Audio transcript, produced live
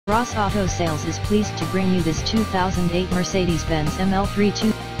Ross Auto Sales is pleased to bring you this 2008 Mercedes-Benz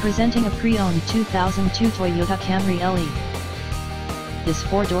ML32, presenting a pre-owned 2002 Toyota Camry LE. This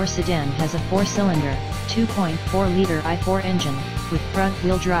four-door sedan has a four-cylinder, 2.4-liter i4 engine, with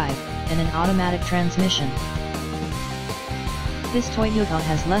front-wheel drive, and an automatic transmission. This Toyota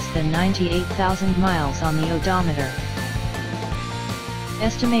has less than 98,000 miles on the odometer.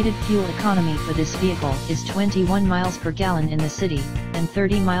 Estimated fuel economy for this vehicle is 21 miles per gallon in the city, and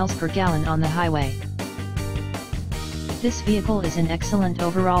 30 miles per gallon on the highway. This vehicle is in excellent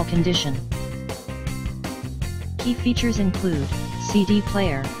overall condition. Key features include CD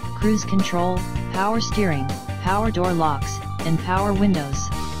player, cruise control, power steering, power door locks, and power windows.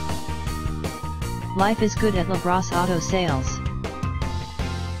 Life is good at Ross Auto Sales.